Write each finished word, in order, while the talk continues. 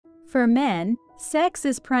For men, sex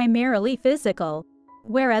is primarily physical,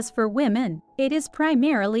 whereas for women, it is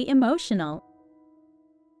primarily emotional.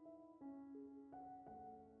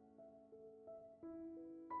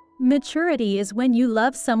 Maturity is when you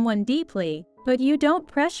love someone deeply, but you don't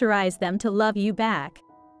pressurize them to love you back.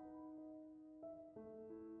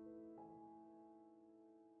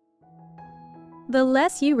 The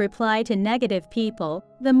less you reply to negative people,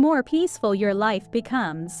 the more peaceful your life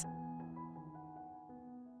becomes.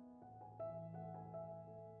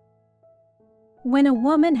 When a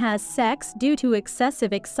woman has sex due to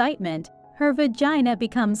excessive excitement, her vagina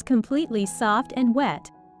becomes completely soft and wet.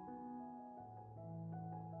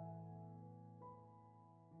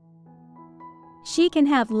 She can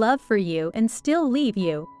have love for you and still leave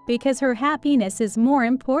you, because her happiness is more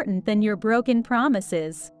important than your broken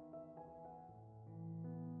promises.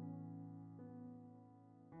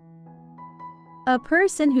 A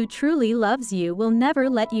person who truly loves you will never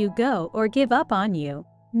let you go or give up on you,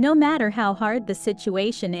 no matter how hard the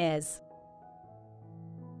situation is.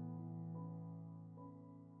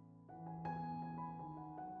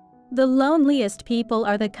 The loneliest people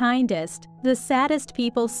are the kindest, the saddest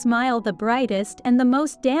people smile the brightest, and the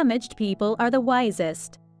most damaged people are the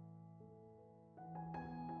wisest.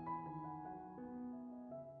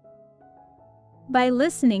 By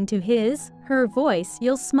listening to his, her voice,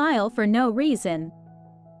 you'll smile for no reason.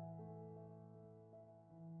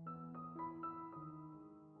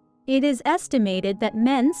 It is estimated that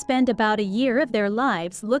men spend about a year of their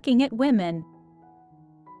lives looking at women.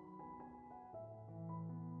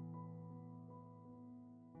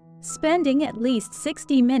 Spending at least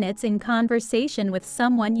 60 minutes in conversation with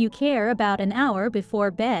someone you care about an hour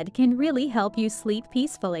before bed can really help you sleep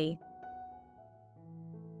peacefully.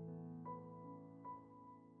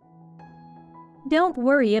 Don't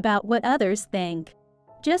worry about what others think.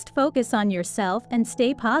 Just focus on yourself and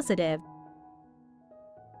stay positive.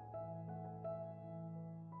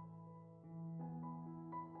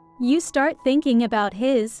 You start thinking about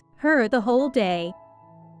his, her the whole day.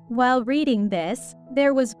 While reading this,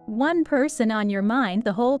 there was one person on your mind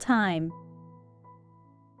the whole time.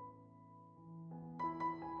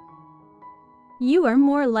 You are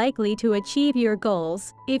more likely to achieve your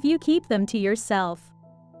goals if you keep them to yourself.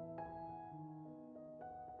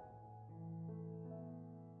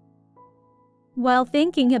 While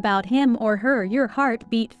thinking about him or her, your heart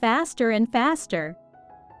beat faster and faster.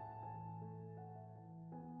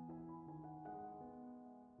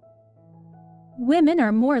 Women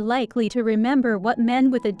are more likely to remember what men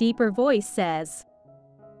with a deeper voice says.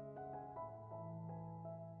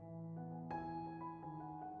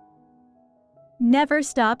 Never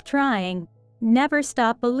stop trying. Never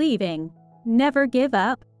stop believing. Never give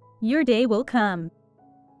up. Your day will come.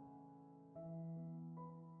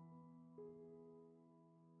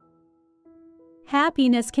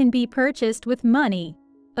 Happiness can be purchased with money.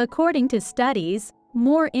 According to studies,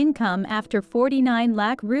 more income after 49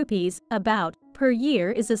 lakh rupees, about, per year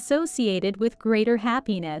is associated with greater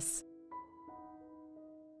happiness.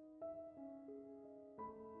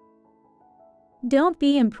 Don't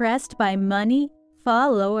be impressed by money,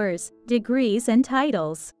 followers, degrees, and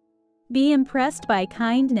titles. Be impressed by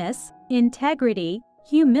kindness, integrity,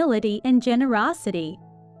 humility, and generosity.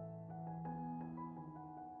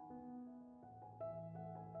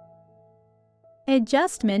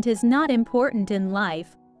 Adjustment is not important in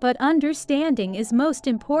life, but understanding is most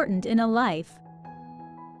important in a life.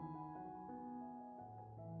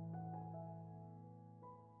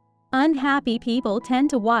 Unhappy people tend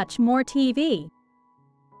to watch more TV,